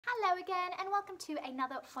Hello again and welcome to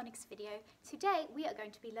another phonics video. Today we are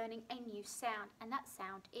going to be learning a new sound, and that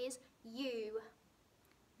sound is U.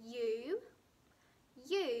 U,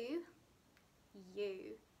 U, U.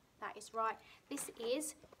 That is right. This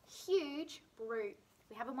is huge brute.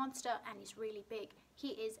 We have a monster and he's really big.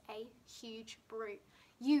 He is a huge brute.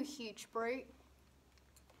 You huge brute.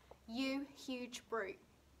 You huge brute.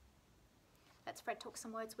 Let's Fred talk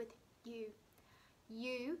some words with you.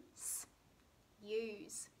 Use.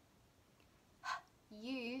 Use.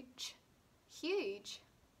 Huge, huge.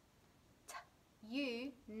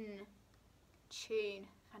 Tune, tune.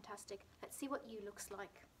 Fantastic. Let's see what U looks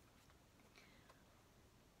like.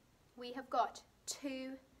 We have got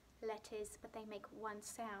two letters, but they make one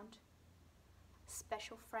sound.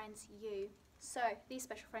 Special friends U. So these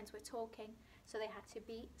special friends were talking, so they had to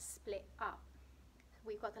be split up.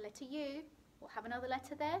 We've got the letter U. We'll have another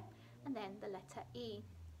letter there, and then the letter E.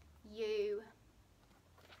 U.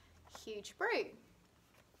 Huge brute.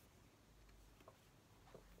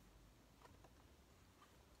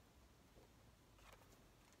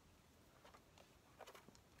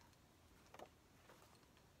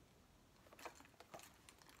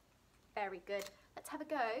 Very good. Let's have a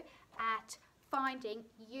go at finding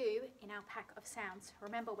U in our pack of sounds.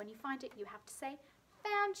 Remember, when you find it, you have to say,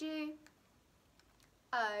 found you.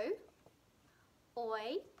 O,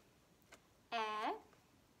 oi, a,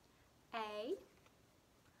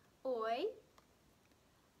 oi,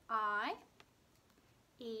 I,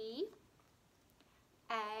 e,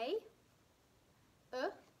 a,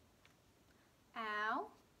 ow.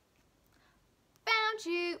 Found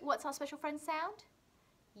you. What's our special friend sound?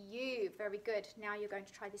 You. Very good. Now you're going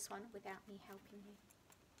to try this one without me helping you.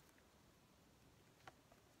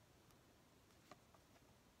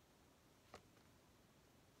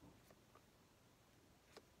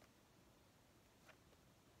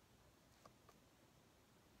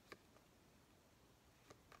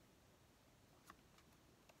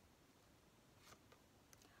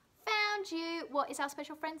 Found you. What is our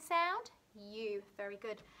special friend sound? You. Very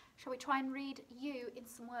good. Shall we try and read U in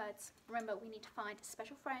some words? Remember, we need to find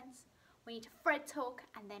special friends, we need to Fred talk,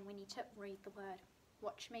 and then we need to read the word.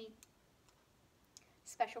 Watch me.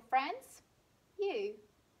 Special friends, U.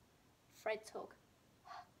 Fred talk.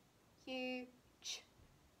 Huge.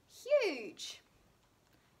 Huge.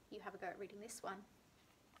 You have a go at reading this one.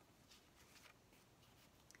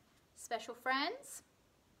 Special friends,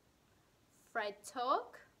 Fred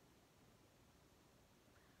talk.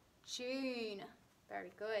 June.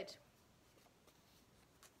 Very good.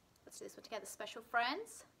 Let's do this one together. Special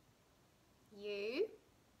friends. U.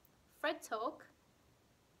 Fred talk.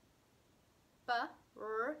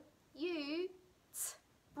 B-r-u-t.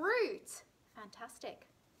 Brute. Fantastic.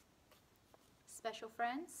 Special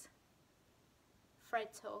friends.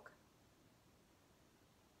 Fred talk.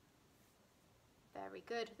 Very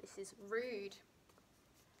good. This is rude.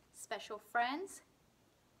 Special friends.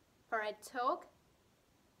 Fred talk.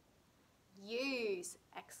 Use.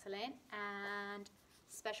 Excellent. And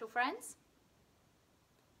special friends.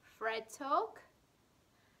 Fred talk.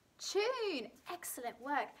 Tune. Excellent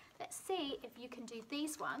work. Let's see if you can do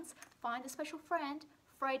these ones. Find the special friend,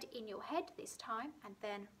 Fred in your head this time, and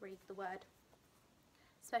then read the word.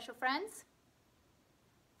 Special friends.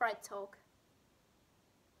 Fred talk.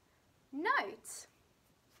 Note.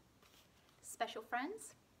 Special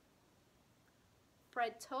friends.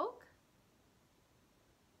 Fred talk.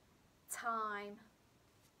 Time.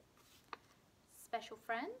 Special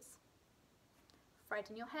friends. Fred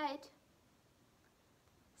in your head.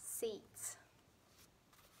 Seat.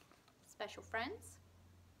 Special friends.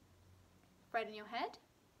 Fred in your head.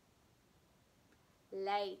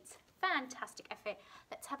 Late. Fantastic effort.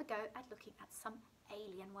 Let's have a go at looking at some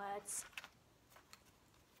alien words.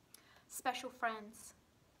 Special friends.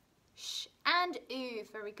 Sh and oo.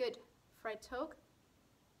 Very good. Fred talk.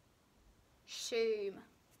 Shoom.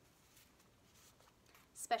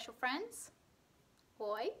 Special friends.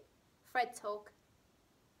 Oi. Fred talk.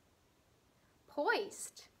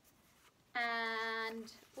 Poised.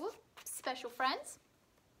 And whoop, special friends.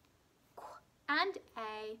 Qu and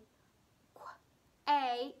a.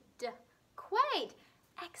 Qu-a-d. Quaid.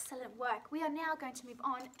 Excellent work. We are now going to move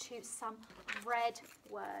on to some red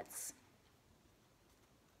words.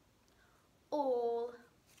 All.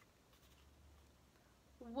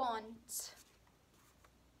 Want.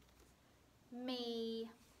 Me.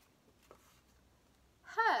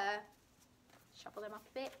 Her. Shuffle them up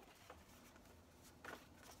a bit.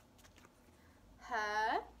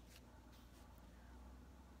 Her.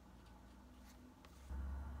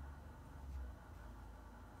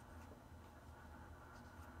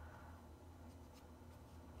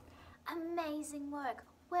 Amazing work.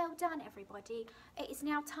 Well done, everybody. It is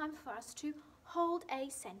now time for us to hold a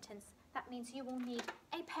sentence. That means you will need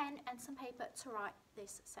a pen and some paper to write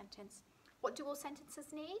this sentence. What do all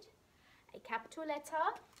sentences need? A capital letter,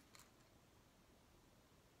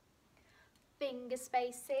 finger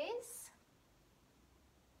spaces,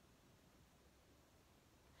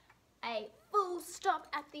 a full stop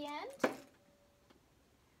at the end.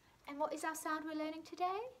 And what is our sound we're learning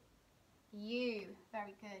today? You.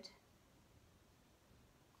 Very good.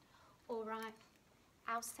 All right,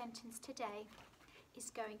 our sentence today is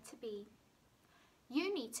going to be,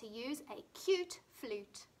 you need to use a cute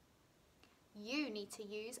flute. You need to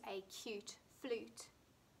use a cute flute.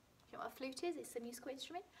 You know what a flute is? It's a musical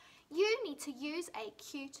instrument. You need to use a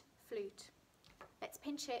cute flute. Let's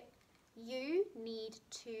pinch it. You need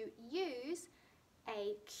to use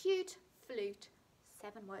a cute flute.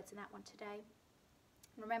 7 words in that one today.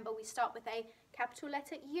 Remember, we start with a capital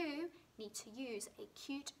letter U. Need to use a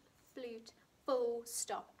cute flute. Full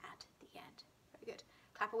stop at the end. Very good.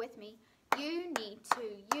 Clap it with me. You need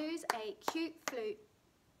to use a cute flute.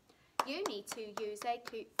 You need to use a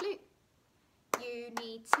cute flute. You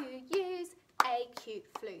need to use a cute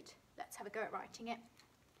flute. Let's have a go at writing it.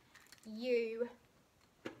 U.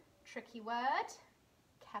 Tricky word.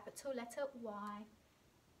 Capital letter Y.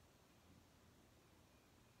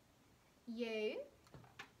 You.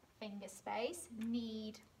 Finger space.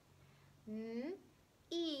 Need. N.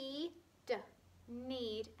 E. D.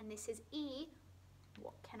 Need. And this is E.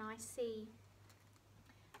 What can I see?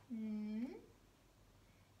 N.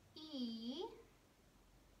 E.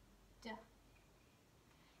 D.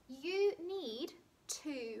 You need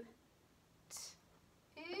to. T.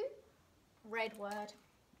 Red word.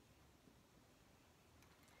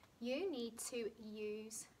 You need to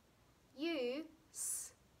use.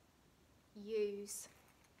 Use. Use.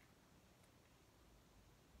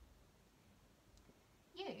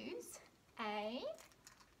 Use a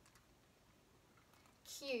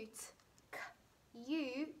cute.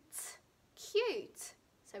 Cute. Cute.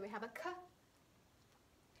 So we have a K.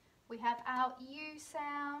 We have our U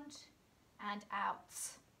sound and out.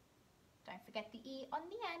 Don't forget the E on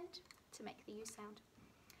the end to make the U sound.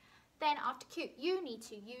 Then after cute, you need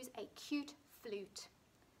to use a cute flute.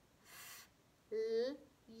 Flute.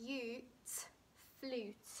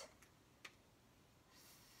 Flute.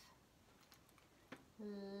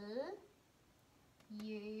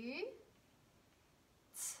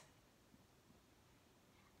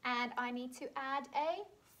 And I need to add a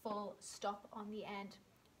full stop on the end.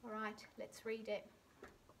 All right, let's read it.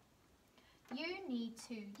 You need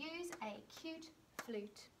to use a cute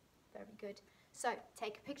flute. Very good. So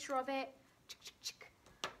take a picture of it.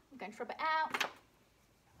 I'm going to rub it out.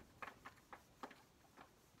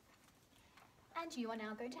 And you are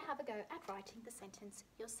now going to have a go at writing the sentence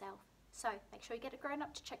yourself. So make sure you get it grown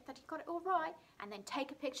up to check that you got it all right, and then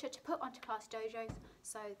take a picture to put onto Class Dojos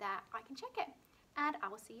so that I can check it. And I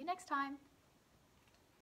will see you next time.